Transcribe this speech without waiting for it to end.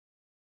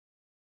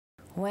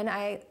When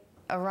I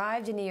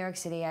arrived in New York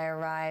City, I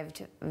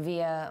arrived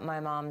via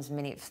my mom's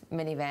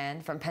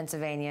minivan from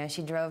Pennsylvania.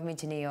 She drove me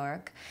to New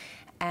York,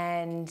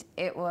 and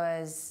it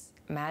was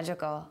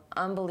magical,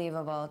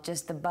 unbelievable.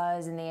 Just the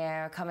buzz in the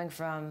air coming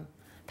from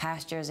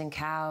pastures and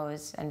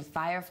cows and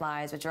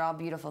fireflies, which are all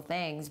beautiful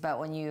things, but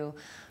when you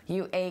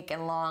ache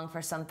and long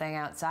for something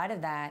outside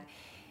of that,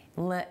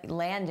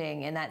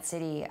 landing in that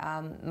city,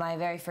 my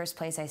very first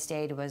place I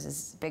stayed was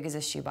as big as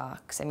a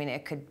shoebox. I mean,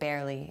 it could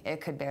barely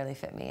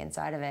fit me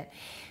inside of it.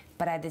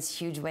 But I had this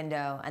huge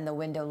window, and the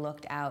window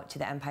looked out to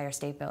the Empire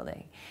State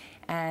Building.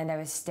 And I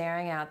was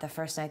staring out the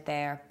first night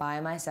there by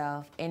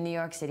myself in New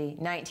York City,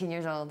 19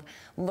 years old,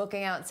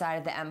 looking outside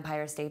at the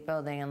Empire State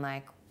Building and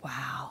like,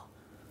 wow,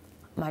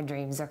 my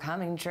dreams are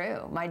coming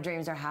true. My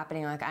dreams are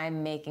happening, like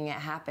I'm making it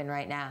happen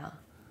right now.